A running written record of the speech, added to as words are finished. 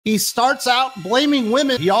He starts out blaming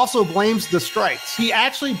women. He also blames the strikes. He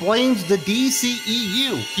actually blames the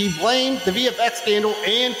DCEU. He blamed the VFX scandal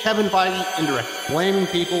and Kevin Feige indirectly, blaming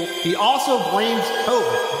people. He also blames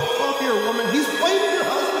COVID. Well, if you're a woman, he's blaming your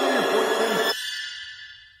husband and your boyfriend.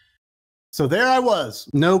 So there I was,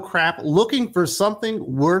 no crap, looking for something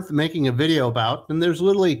worth making a video about. And there's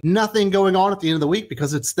literally nothing going on at the end of the week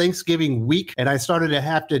because it's Thanksgiving week. And I started to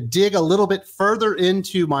have to dig a little bit further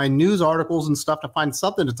into my news articles and stuff to find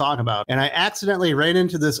something to talk about. And I accidentally ran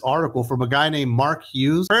into this article from a guy named Mark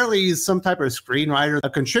Hughes. Apparently he's some type of screenwriter, a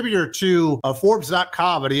contributor to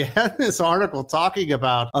Forbes.com. And he had this article talking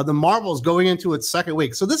about the Marvels going into its second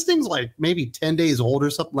week. So this thing's like maybe 10 days old or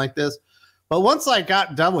something like this. But once I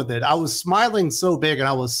got done with it, I was smiling so big and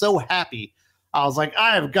I was so happy. I was like,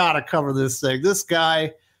 I have got to cover this thing. This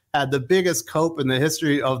guy had the biggest cope in the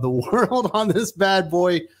history of the world on this bad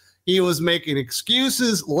boy. He was making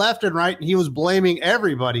excuses left and right, and he was blaming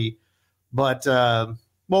everybody. But,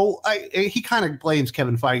 he kind of blames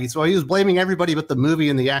Kevin Feige. So he was blaming everybody but the movie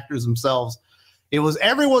and the actors themselves. It was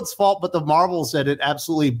everyone's fault, but the Marvel said it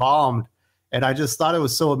absolutely bombed. And I just thought it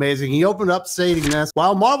was so amazing. He opened up stating this: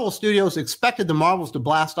 while Marvel Studios expected the Marvels to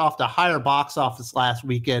blast off the higher box office last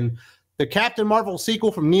weekend, the Captain Marvel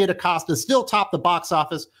sequel from Nia DaCosta still topped the box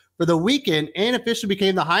office for the weekend and officially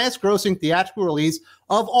became the highest grossing theatrical release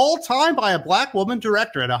of all time by a Black woman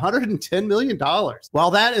director at $110 million.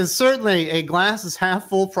 While that is certainly a glass is half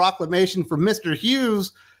full proclamation from Mr.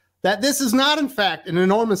 Hughes that this is not, in fact, an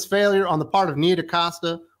enormous failure on the part of Nia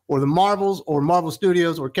DaCosta or the Marvels, or Marvel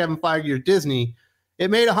Studios, or Kevin Feige, or Disney,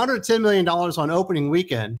 it made $110 million on opening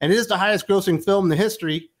weekend, and it is the highest grossing film in the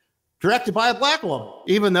history directed by a Black woman,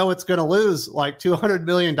 even though it's going to lose like $200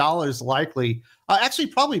 million likely. Actually,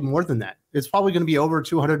 probably more than that. It's probably going to be over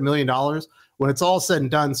 $200 million when it's all said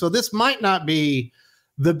and done. So this might not be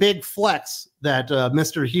the big flex that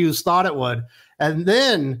Mr. Hughes thought it would. And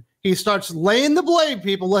then he starts laying the blame,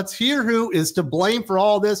 people. Let's hear who is to blame for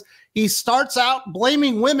all this. He starts out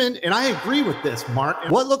blaming women, and I agree with this, Mark.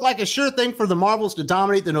 What looked like a sure thing for the Marvels to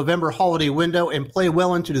dominate the November holiday window and play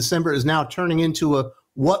well into December is now turning into a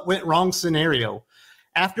what went wrong scenario.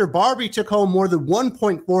 After Barbie took home more than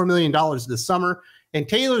 $1.4 million this summer, and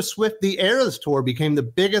Taylor Swift The Eras Tour became the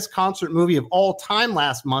biggest concert movie of all time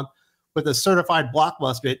last month with a certified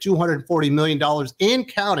blockbuster at $240 million and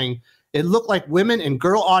counting, it looked like women and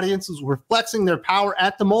girl audiences were flexing their power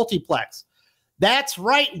at the multiplex. That's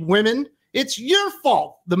right, women. It's your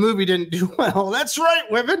fault the movie didn't do well. That's right,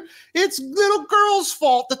 women. It's little girls'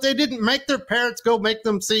 fault that they didn't make their parents go make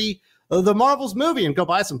them see the Marvels movie and go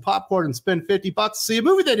buy some popcorn and spend $50 to see a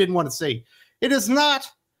movie they didn't want to see. It is not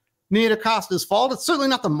Nia DaCosta's fault. It's certainly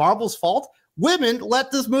not the Marvels' fault. Women let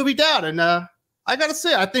this movie down. And I got to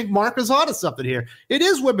say, I think Mark is onto something here. It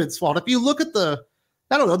is women's fault. If you look at the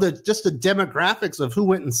demographics of who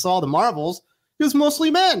went and saw the Marvels, it was mostly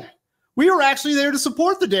men. We were actually there to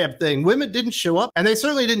support the damn thing. Women didn't show up, and they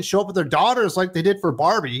certainly didn't show up with their daughters like they did for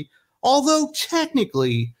Barbie. Although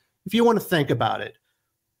technically, if you want to think about it,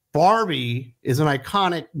 Barbie is an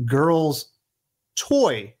iconic girl's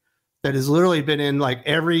toy that has literally been in like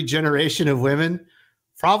every generation of women,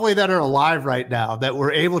 probably that are alive right now, that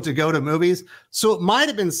were able to go to movies. So it might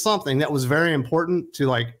have been something that was very important to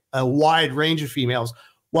like a wide range of females.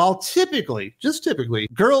 While typically,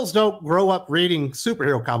 girls don't grow up reading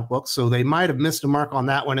superhero comic books, so they might have missed a mark on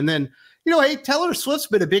that one. And then, you know, hey, Taylor Swift's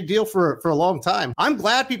been a big deal for a long time. I'm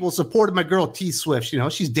glad people supported my girl T Swift. You know,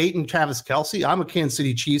 she's dating Travis Kelce. I'm a Kansas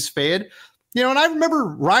City Chiefs fan. You know, and I remember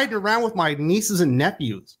riding around with my nieces and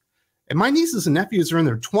nephews. And my nieces and nephews are in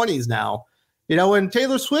their 20s now. You know, when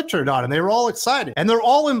Taylor Swift turned on, and they were all excited. And they're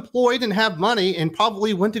all employed and have money and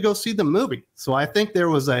probably went to go see the movie. So I think there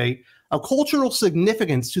was a cultural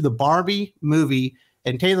significance to the Barbie movie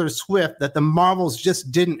and Taylor Swift that the Marvels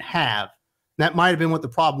just didn't have. That might have been what the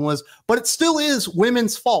problem was, but it still is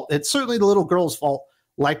women's fault. It's certainly the little girl's fault,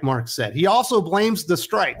 like Mark said. He also blames the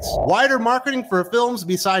strikes. Wider marketing for films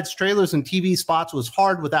besides trailers and TV spots was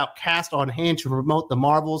hard without cast on hand to promote the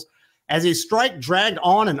Marvels, as a strike dragged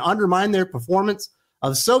on and undermined their performance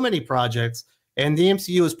of so many projects. And the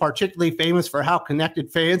MCU is particularly famous for how connected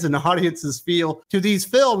fans and audiences feel to these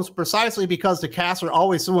films, precisely because the cast are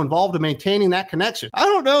always so involved in maintaining that connection. I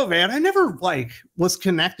don't know, man. I never was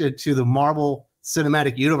connected to the Marvel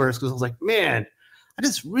Cinematic Universe because I was like, man, I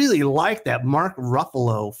just really like that Mark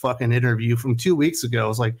Ruffalo fucking interview from 2 weeks ago. I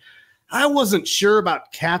was like, I wasn't sure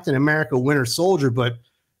about Captain America Winter Soldier, but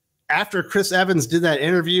after Chris Evans did that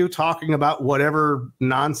interview talking about whatever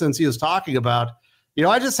nonsense he was talking about, you know,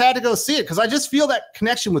 I just had to go see it because I just feel that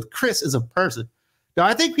connection with Chris as a person. Now,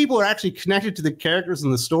 I think people are actually connected to the characters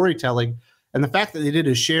and the storytelling And the fact that they did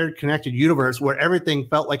a shared connected universe where everything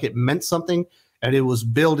felt like it meant something and it was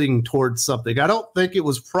building towards something. I don't think it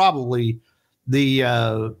was probably the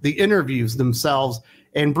interviews themselves.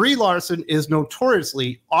 And Brie Larson is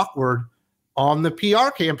notoriously awkward on the PR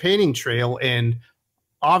campaigning trail, and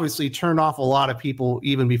obviously turned off a lot of people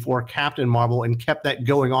even before Captain Marvel and kept that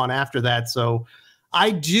going on after that. So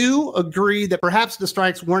I do agree that perhaps the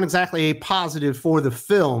strikes weren't exactly a positive for the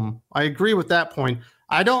film. I agree with that point.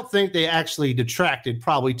 I don't think they actually detracted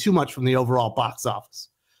probably too much from the overall box office.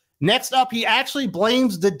 Next up, he actually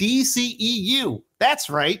blames the DCEU.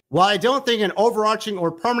 That's right. While I don't think an overarching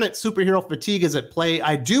or permanent superhero fatigue is at play,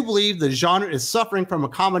 I do believe the genre is suffering from a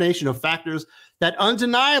combination of factors that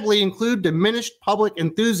undeniably include diminished public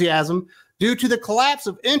enthusiasm due to the collapse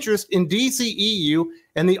of interest in DCEU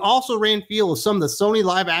and the also-ran feel of some of the Sony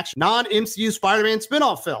live-action non-MCU Spider-Man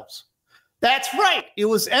spin-off films. That's right. It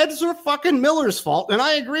was Ezra fucking Miller's fault, and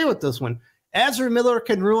I agree with this one. Ezra Miller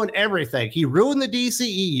can ruin everything. He ruined the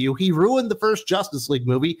DCEU. He ruined the first Justice League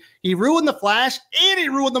movie. He ruined The Flash, and he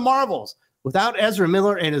ruined the Marvels. Without Ezra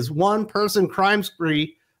Miller and his one-person crime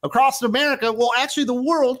spree across America, well, actually the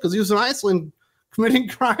world, because he was in Iceland committing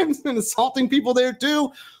crimes and assaulting people there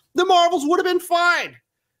too, the Marvels would have been fine.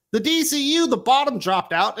 The DCU, the bottom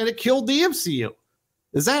dropped out, and it killed the MCU.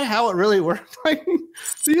 Is that how it really worked? Like,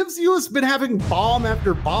 the MCU has been having bomb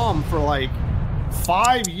after bomb for like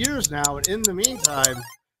 5 years now, and in the meantime,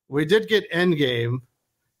 we did get Endgame.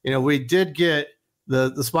 You know, we did get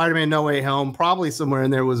the Spider-Man No Way Home. Probably somewhere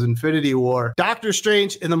in there was Infinity War. Doctor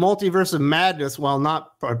Strange in the Multiverse of Madness, while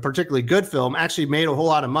not a particularly good film, actually made a whole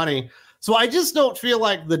lot of money. So I just don't feel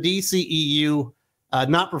like the DCEU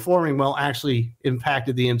not performing well actually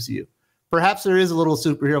impacted the MCU. Perhaps there is a little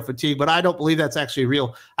superhero fatigue, but I don't believe that's actually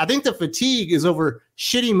real. I think the fatigue is over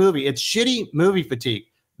shitty movie. It's shitty movie fatigue.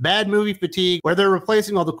 Bad movie fatigue, where they're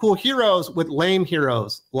replacing all the cool heroes with lame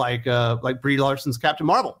heroes, like Brie Larson's Captain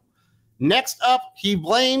Marvel. Next up, he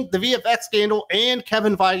blamed the VFX scandal and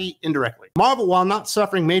Kevin Feige indirectly. Marvel, while not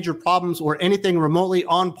suffering major problems or anything remotely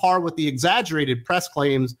on par with the exaggerated press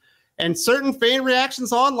claims and certain fan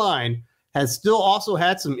reactions online, has still also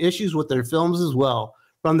had some issues with their films as well.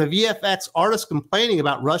 From the VFX artists complaining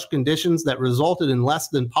about rush conditions that resulted in less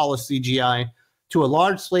than polished CGI, to a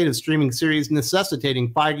large slate of streaming series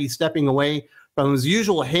necessitating Feige stepping away from his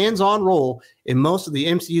usual hands-on role in most of the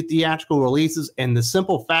MCU theatrical releases, and the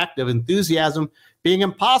simple fact of enthusiasm being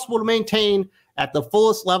impossible to maintain at the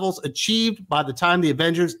fullest levels achieved by the time the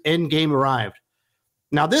Avengers Endgame arrived.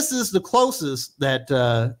 Now, this is the closest that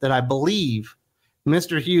I believe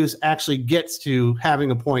Mr. Hughes actually gets to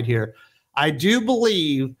having a point here. I do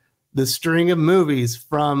believe the string of movies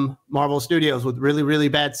from Marvel Studios with really, really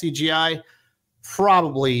bad CGI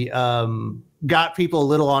probably got people a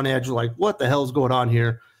little on edge, like, what the hell's going on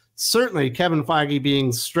here? Certainly, Kevin Feige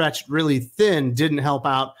being stretched really thin didn't help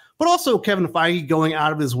out, but also Kevin Feige going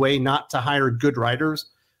out of his way not to hire good writers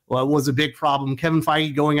was a big problem. Kevin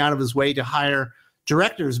Feige going out of his way to hire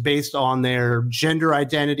directors based on their gender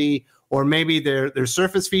identity or maybe their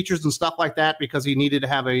surface features and stuff like that, because he needed to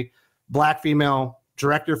have a black female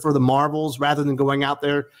director for the Marvels rather than going out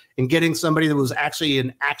there and getting somebody that was actually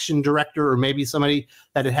an action director, or maybe somebody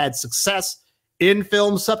that had had success in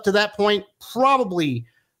films up to that point, probably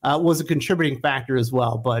was a contributing factor as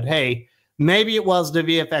well. But hey, maybe it was the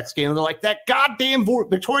VFX scandal. They're like, that goddamn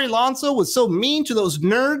Victoria Alonso was so mean to those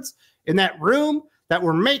nerds in that room that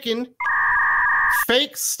were making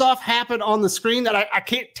fake stuff happen on the screen that I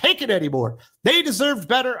can't take it anymore. They deserved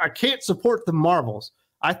better. I can't support the Marvels.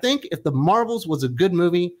 I think if the Marvels was a good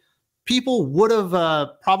movie, people would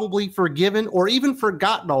have probably forgiven or even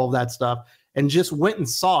forgotten all of that stuff and just went and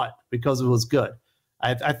saw it because it was good.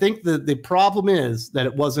 I think the problem is that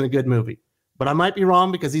it wasn't a good movie. But I might be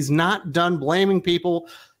wrong, because he's not done blaming people.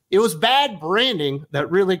 It was bad branding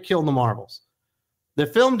that really killed the Marvels. The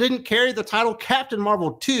film didn't carry the title Captain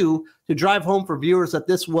Marvel 2 to drive home for viewers that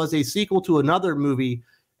this was a sequel to another movie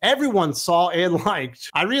everyone saw and liked.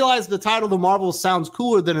 I realize the title The Marvels sounds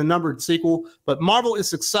cooler than a numbered sequel, but Marvel is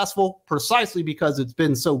successful precisely because it's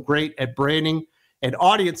been so great at branding, and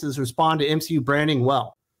audiences respond to MCU branding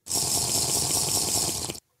well.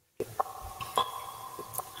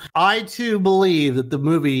 I too believe that the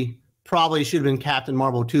movie probably should have been Captain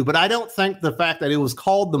Marvel 2, but I don't think the fact that it was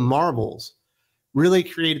called The Marvels really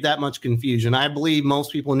created that much confusion. I believe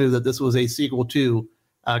most people knew that this was a sequel to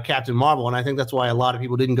Captain Marvel, and I think that's why a lot of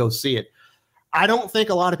people didn't go see it. I don't think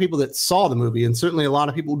a lot of people that saw the movie, and certainly a lot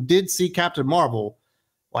of people did see Captain Marvel,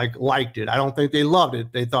 liked it. I don't think they loved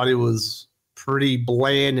it. They thought it was pretty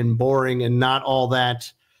bland and boring and not all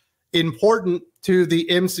that important to the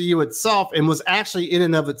MCU itself and was actually in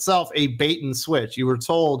and of itself a bait and switch. You were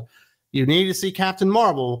told you need to see Captain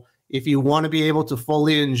Marvel if you want to be able to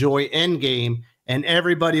fully enjoy Endgame, and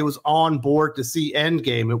everybody was on board to see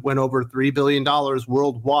Endgame. It went over $3 billion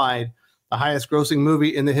worldwide, the highest grossing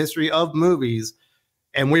movie in the history of movies.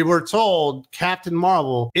 And we were told Captain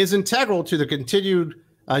Marvel is integral to the continued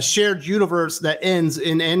shared universe that ends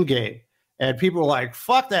in Endgame. And people were like,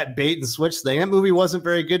 fuck that bait and switch thing. That movie wasn't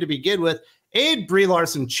very good to begin with. And Brie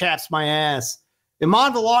Larson chaps my ass.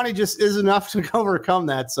 Iman Vellani just is enough to overcome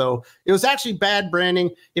that. So it was actually bad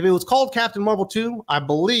branding. If it was called Captain Marvel 2, I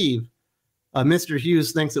believe Mr.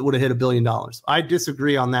 Hughes thinks it would have hit $1 billion. I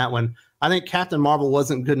disagree on that one. I think Captain Marvel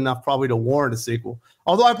wasn't good enough probably to warrant a sequel.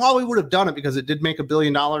 Although I probably would have done it because it did make $1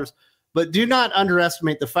 billion. But do not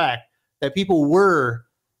underestimate the fact that people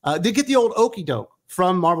did get the old okie doke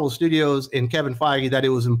from Marvel Studios and Kevin Feige that it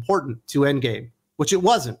was important to Endgame, which it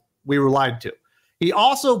wasn't. We were lied to. He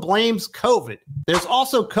also blames COVID. There's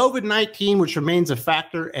also COVID-19, which remains a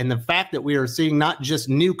factor, and the fact that we are seeing not just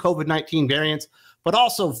new COVID-19 variants, but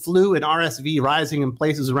also flu and RSV rising in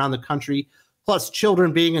places around the country. Plus,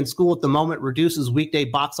 children being in school at the moment reduces weekday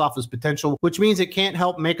box office potential, which means it can't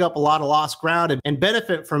help make up a lot of lost ground and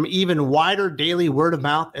benefit from even wider daily word of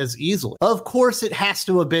mouth as easily. Of course, it has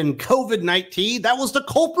to have been COVID-19. That was the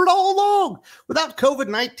culprit all along. Without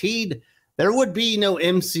COVID-19, there would be no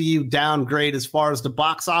MCU downgrade as far as the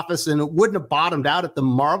box office, and it wouldn't have bottomed out at the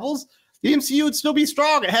Marvels. The MCU would still be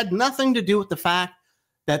strong. It had nothing to do with the fact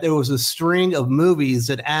that there was a string of movies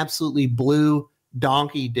that absolutely blew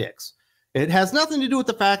donkey dicks. It has nothing to do with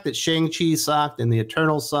the fact that Shang-Chi sucked and the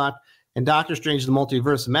Eternals sucked and Doctor Strange the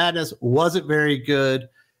Multiverse of Madness wasn't very good,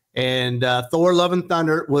 and Thor Love and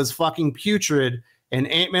Thunder was fucking putrid, and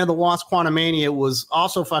Ant-Man and the Wasp Quantumania was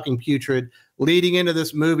also fucking putrid leading into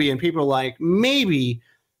this movie. And people are like, maybe,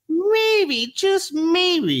 just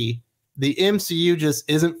maybe, the MCU just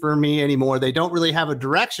isn't for me anymore. They don't really have a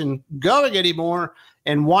direction going anymore.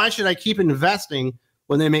 And why should I keep investing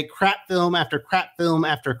when they make crap film after crap film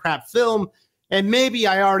after crap film? And maybe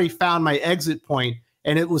I already found my exit point,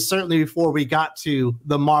 and it was certainly before we got to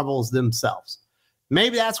the Marvels themselves.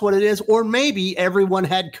 Maybe that's what it is. Or maybe everyone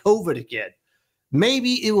had COVID again.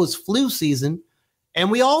 Maybe it was flu season. And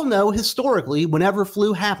we all know historically, whenever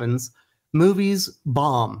flu happens, movies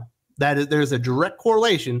bomb. That is, there's a direct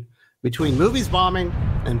correlation between movies bombing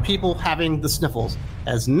and people having the sniffles.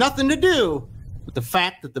 It has nothing to do with the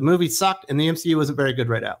fact that the movie sucked and the MCU isn't very good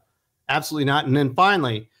right now. Absolutely not. And then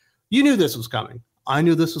finally, you knew this was coming. I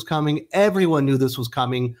knew this was coming. Everyone knew this was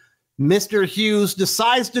coming. Mr. Hughes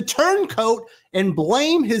decides to turncoat and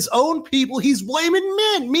blame his own people. He's blaming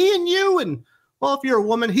men, me and you. And, well, if you're a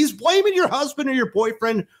woman, he's blaming your husband or your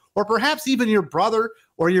boyfriend or perhaps even your brother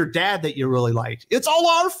or your dad that you really liked. It's all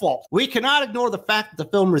our fault. We cannot ignore the fact that the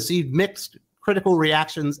film received mixed critical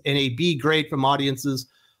reactions and a B grade from audiences.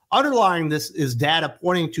 Underlying this is data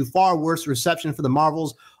pointing to far worse reception for the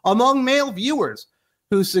Marvels among male viewers,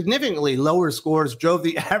 whose significantly lower scores drove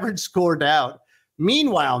the average score down.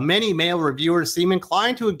 Meanwhile, many male reviewers seem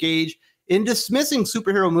inclined to engage in dismissing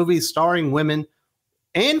superhero movies starring women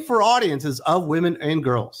and for audiences of women and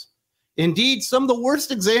girls. Indeed, some of the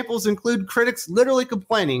worst examples include critics literally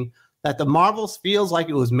complaining that the Marvels feels like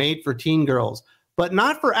it was made for teen girls, but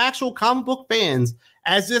not for actual comic book fans,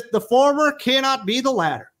 as if the former cannot be the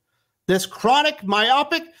latter. This chronic,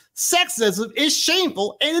 myopic sexism is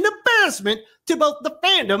shameful and an embarrassment to both the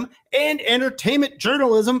fandom and entertainment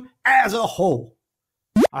journalism as a whole.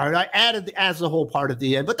 All right, I added the as a whole part at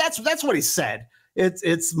the end, but that's what he said.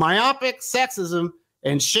 It's myopic sexism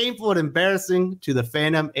and shameful and embarrassing to the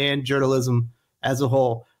fandom and journalism as a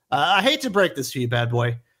whole. I hate to break this to you, bad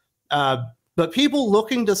boy, but people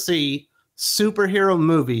looking to see superhero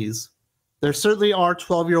movies, there certainly are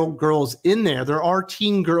 12-year-old girls in there. There are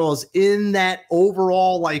teen girls in that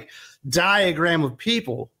overall like diagram of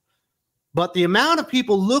people. But the amount of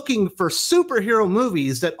people looking for superhero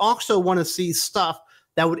movies that also want to see stuff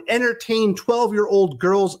that would entertain 12-year-old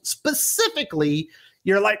girls specifically,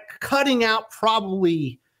 you're like cutting out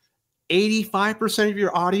probably 85% of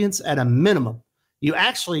your audience at a minimum. You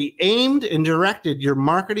actually aimed and directed your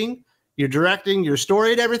marketing, you're directing your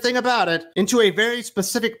story and everything about it into a very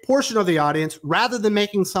specific portion of the audience rather than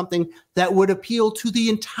making something that would appeal to the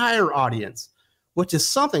entire audience, which is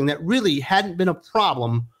something that really hadn't been a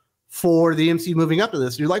problem for the MCU moving up to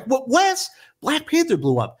this. You're like, what, Wes? Black Panther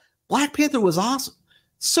blew up. Black Panther was awesome.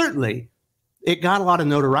 Certainly, it got a lot of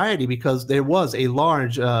notoriety because there was a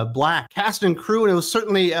large black cast and crew, and it was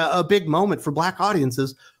certainly a big moment for black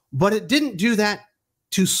audiences, but it didn't do that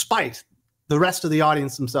to spite the rest of the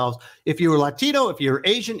audience themselves. If you were Latino, if you were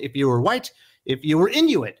Asian, if you were white, if you were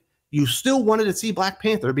Inuit, you still wanted to see Black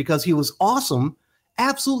Panther because he was awesome,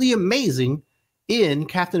 absolutely amazing in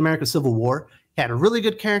Captain America Civil War. He had a really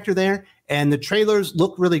good character there, and the trailers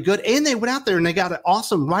looked really good. And they went out there and they got an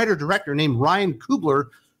awesome writer-director named Ryan Coogler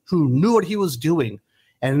who knew what he was doing.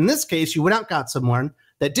 And in this case, you went out and got someone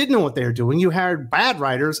that didn't know what they were doing. You hired bad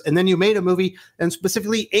writers, and then you made a movie and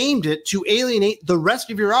specifically aimed it to alienate the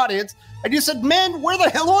rest of your audience. And you said, man, where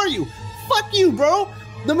the hell are you? Fuck you, bro.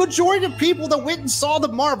 The majority of people that went and saw the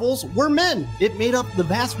Marvels were men. It made up the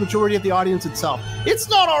vast majority of the audience itself. It's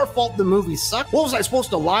not our fault the movie sucked. What was I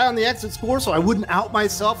supposed to lie on the exit score so I wouldn't out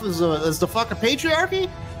myself as the fucking patriarchy?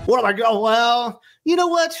 What am I go? Well, you know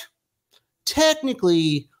what?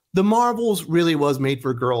 Technically, the Marvels really was made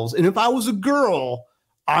for girls. And if I was a girl,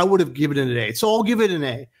 I would have given it an A. So I'll give it an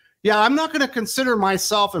A. Yeah, I'm not going to consider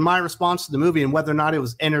myself and my response to the movie and whether or not it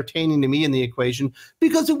was entertaining to me in the equation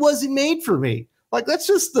because it wasn't made for me. Like, that's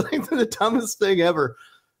just the dumbest thing ever.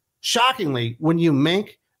 Shockingly, when you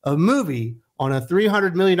make a movie on a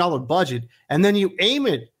 $300 million budget and then you aim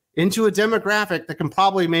it into a demographic that can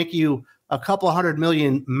probably make you a couple $100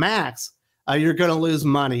 million max, you're going to lose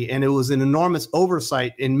money. And it was an enormous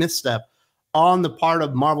oversight and misstep on the part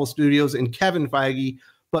of Marvel Studios and Kevin Feige.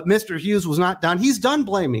 But Mr. Hughes was not done. He's done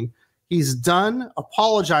blaming. He's done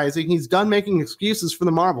apologizing. He's done making excuses for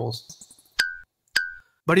the Marvels.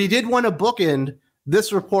 But he did want to bookend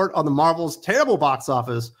this report on the Marvels' terrible box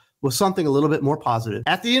office with something a little bit more positive.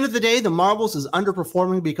 At the end of the day, the Marvels is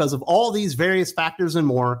underperforming because of all these various factors and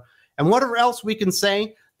more. And whatever else we can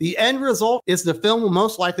say, the end result is the film will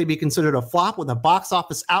most likely be considered a flop with a box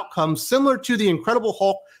office outcome similar to The Incredible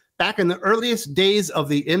Hulk back in the earliest days of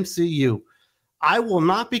the MCU. I will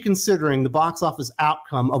not be considering the box office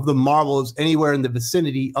outcome of the Marvels anywhere in the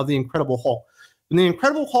vicinity of The Incredible Hulk. When The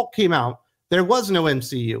Incredible Hulk came out, there was no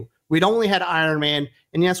MCU. We'd only had Iron Man,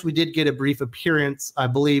 and yes, we did get a brief appearance, I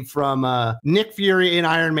believe, from Nick Fury in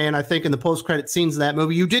Iron Man, I think, in the post-credit scenes of that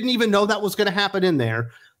movie. You didn't even know that was going to happen in there.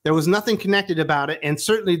 There was nothing connected about it, and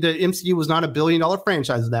certainly the MCU was not a billion-dollar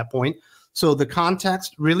franchise at that point, so the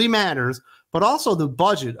context really matters, but also the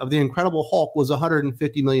budget of The Incredible Hulk was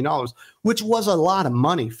 $150 million, which was a lot of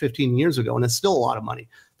money 15 years ago, and it's still a lot of money.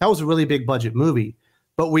 That was a really big budget movie,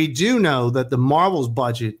 but we do know that the Marvel's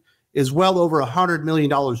budget is well over $100 million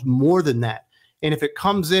more than that. And if it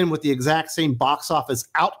comes in with the exact same box office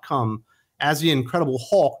outcome as The Incredible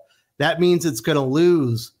Hulk, that means it's going to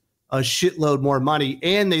lose a shitload more money.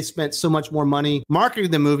 And they spent so much more money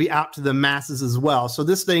marketing the movie out to the masses as well. So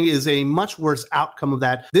this thing is a much worse outcome of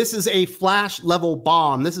that. This is a Flash level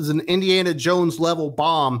bomb. This is an Indiana Jones level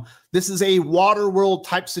bomb. This is a Waterworld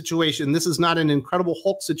type situation. This is not an Incredible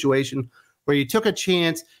Hulk situation where you took a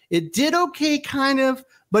chance. It did okay, kind of,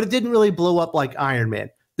 but it didn't really blow up like Iron Man.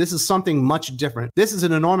 This is something much different. This is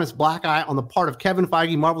an enormous black eye on the part of Kevin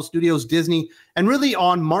Feige, Marvel Studios, Disney, and really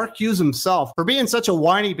on Mark Hughes himself for being such a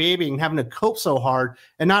whiny baby and having to cope so hard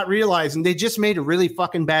and not realizing they just made a really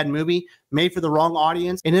fucking bad movie made for the wrong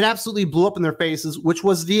audience. And it absolutely blew up in their faces, which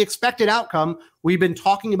was the expected outcome. We've been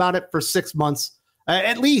talking about it for 6 months,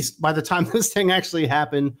 at least by the time this thing actually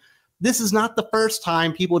happened. This is not the first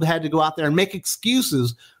time people had to go out there and make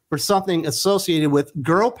excuses for something associated with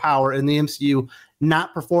girl power in the MCU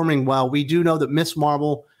not performing well. We do know that Miss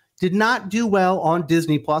Marvel did not do well on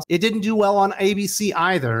Disney Plus. It didn't do well on ABC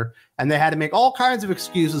either, and they had to make all kinds of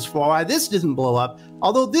excuses for why this didn't blow up,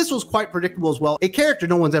 although this was quite predictable as well. A character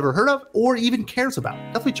no one's ever heard of or even cares about.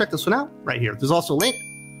 Definitely check this one out right here. There's also a link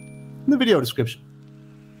in the video description.